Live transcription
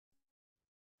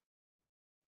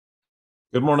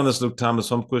Good morning, this is Luke Thomas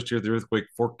Holmquist here at the Earthquake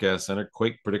Forecast Center,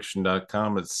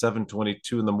 quakeprediction.com. It's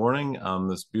 7:22 in the morning on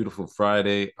this beautiful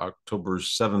Friday, October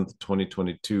 7th,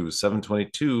 2022.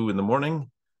 7:22 in the morning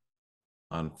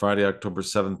on Friday, October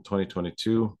 7th,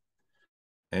 2022.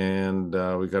 And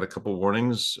we got a couple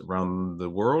warnings around the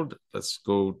world. Let's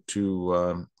go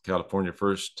to California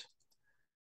first.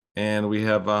 And we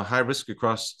have high risk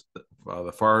across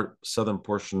the far southern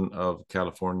portion of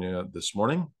California this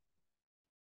morning,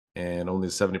 and only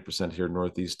 70% here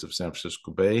northeast of San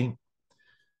Francisco Bay.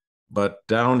 But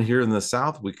down here in the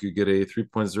south, we could get a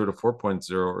 3.0 to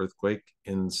 4.0 earthquake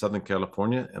in Southern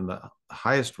California. And the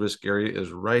highest risk area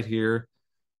is right here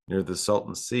near the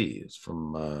Salton Sea. It's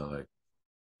from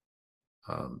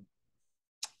um,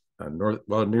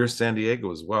 near San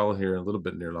Diego as well, here a little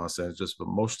bit near Los Angeles, but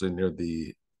mostly near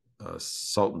the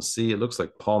Salton Sea. It looks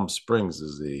like Palm Springs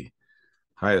is the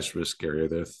highest risk area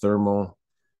there. Thermal,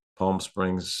 Palm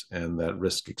Springs, and that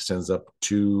risk extends up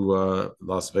to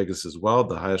Las Vegas as well.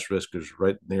 The highest risk is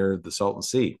right near the Salton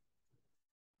Sea.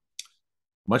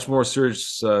 Much more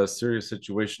serious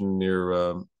situation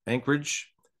near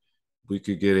Anchorage. We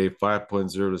could get a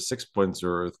 5.0 to 6.0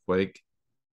 earthquake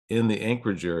in the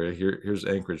Anchorage area. Here's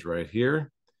Anchorage right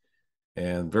here,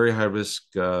 and very high risk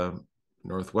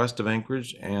northwest of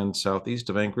Anchorage and southeast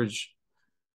of Anchorage.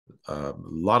 A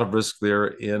lot of risk there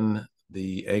in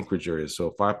the Anchorage area.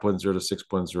 So 5.0 to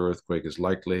 6.0 earthquake is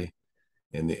likely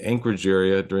in the Anchorage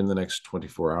area during the next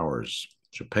 24 hours.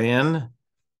 Japan,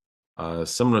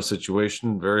 similar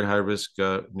situation, very high risk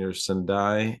near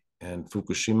Sendai and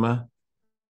Fukushima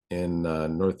in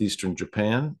northeastern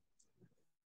Japan.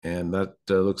 And that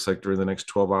looks like during the next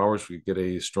 12 hours, we get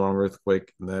a strong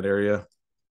earthquake in that area.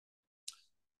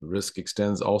 The risk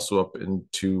extends also up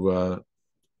into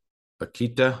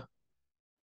Akita,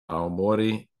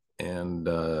 Aomori, and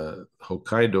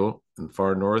Hokkaido in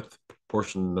far north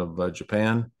portion of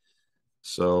Japan.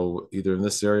 So either in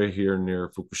this area here near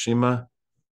Fukushima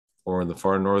or in the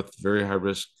far north, very high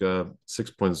risk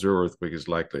 6.0 earthquake is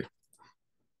likely.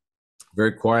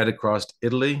 Very quiet across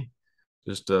Italy,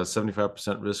 just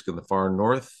 75% risk in the far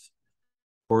north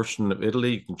portion of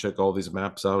Italy. You can check all these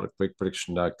maps out at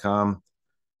quakeprediction.com.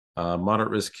 Moderate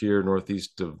risk here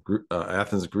northeast of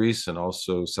Athens, Greece, and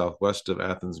also southwest of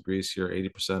Athens, Greece here,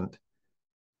 80%.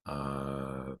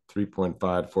 3.5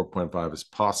 to 4.5 is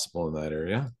possible in that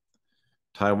area.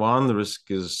 Taiwan, the risk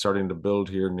is starting to build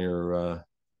here near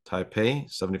Taipei,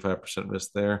 75%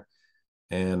 risk there.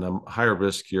 And higher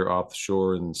risk here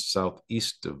offshore in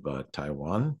southeast of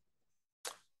Taiwan.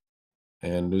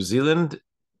 And New Zealand,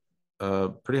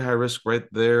 pretty high risk right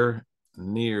there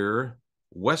near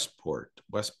Westport,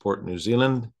 New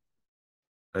Zealand,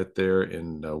 right there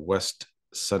in west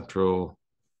central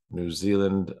New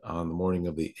Zealand on the morning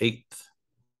of the 8th.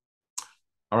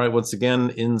 All right, once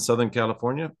again, in Southern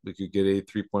California, we could get a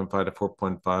 3.5 to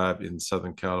 4.5 in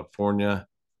Southern California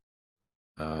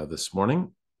this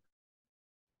morning.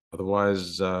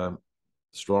 Otherwise,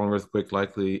 strong earthquake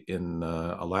likely in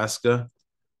Alaska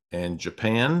and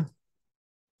Japan.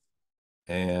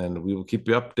 And we will keep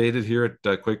you updated here at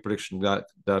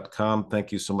quakeprediction.com.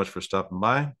 Thank you so much for stopping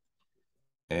by.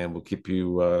 And we'll keep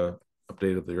you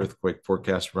updated with the earthquake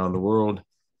forecast around the world.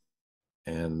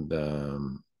 And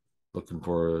looking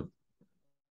for a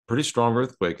pretty strong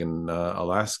earthquake in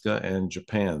Alaska and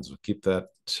Japan. So keep that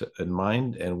in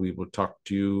mind. And we will talk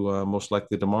to you most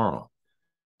likely tomorrow.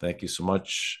 Thank you so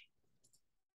much.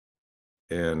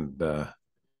 And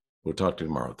we'll talk to you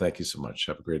tomorrow. Thank you so much.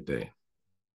 Have a great day.